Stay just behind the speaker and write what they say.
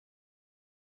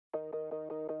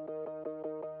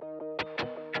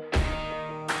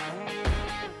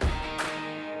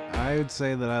I would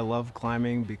say that I love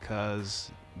climbing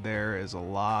because there is a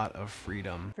lot of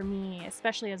freedom. For me,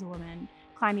 especially as a woman,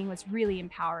 climbing was really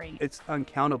empowering. It's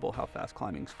uncountable how fast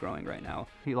climbing's growing right now.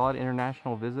 A lot of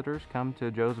international visitors come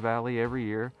to Joe's Valley every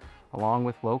year, along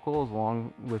with locals,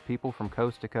 along with people from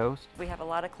coast to coast. We have a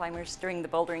lot of climbers during the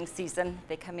bouldering season.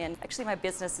 They come in. Actually, my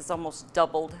business is almost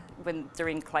doubled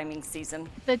during climbing season.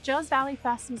 The Joe's Valley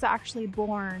Fest was actually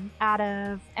born out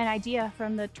of an idea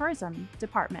from the tourism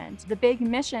department. The big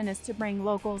mission is to bring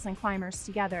locals and climbers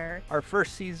together. Our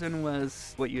first season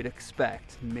was what you'd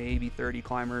expect, maybe 30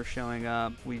 climbers showing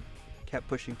up. We kept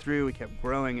pushing through, we kept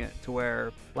growing it to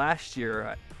where last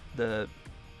year the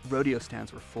rodeo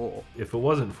stands were full. If it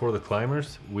wasn't for the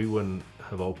climbers, we wouldn't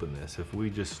have opened this. If we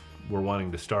just were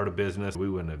wanting to start a business, we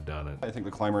wouldn't have done it. I think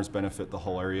the climbers benefit the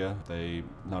whole area. They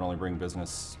not only bring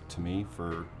business to me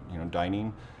for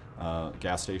dining,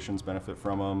 gas stations benefit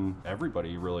from them.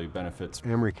 Everybody really benefits.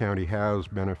 Emery County has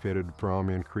benefited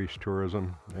from increased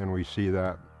tourism, and we see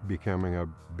that becoming a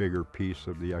bigger piece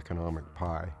of the economic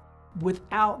pie.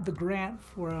 Without the grant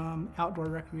for outdoor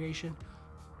recreation,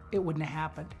 it wouldn't have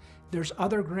happened. There's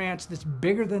other grants that's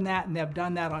bigger than that, and they've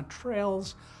done that on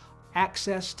trails,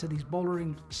 access to these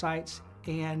bouldering sites,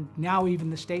 and now even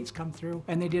the states come through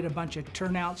and they did a bunch of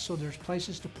turnouts so there's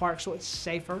places to park so it's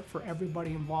safer for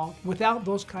everybody involved. Without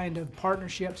those kind of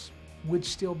partnerships, would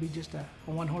still be just a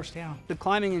one-horse town. The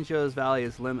climbing in Joe's Valley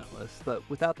is limitless, but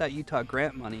without that Utah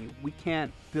grant money, we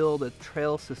can't build a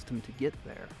trail system to get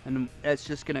there. And it's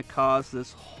just gonna cause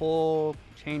this whole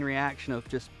chain reaction of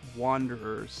just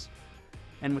wanderers.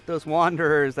 And with those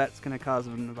wanderers, that's going to cause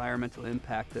an environmental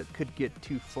impact that could get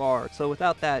too far. So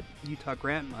without that Utah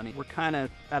grant money, we're kind of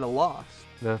at a loss.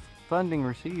 The funding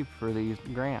received for these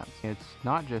grants, it's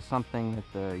not just something that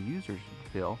the users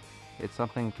feel, it's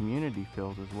something the community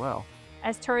feels as well.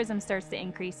 As tourism starts to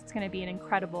increase, it's going to be an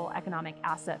incredible economic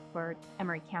asset for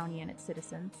Emery County and its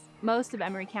citizens. Most of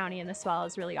Emery County and the swell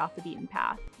is really off the beaten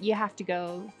path. You have to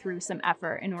go through some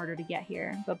effort in order to get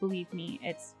here, but believe me,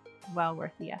 it's well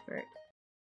worth the effort.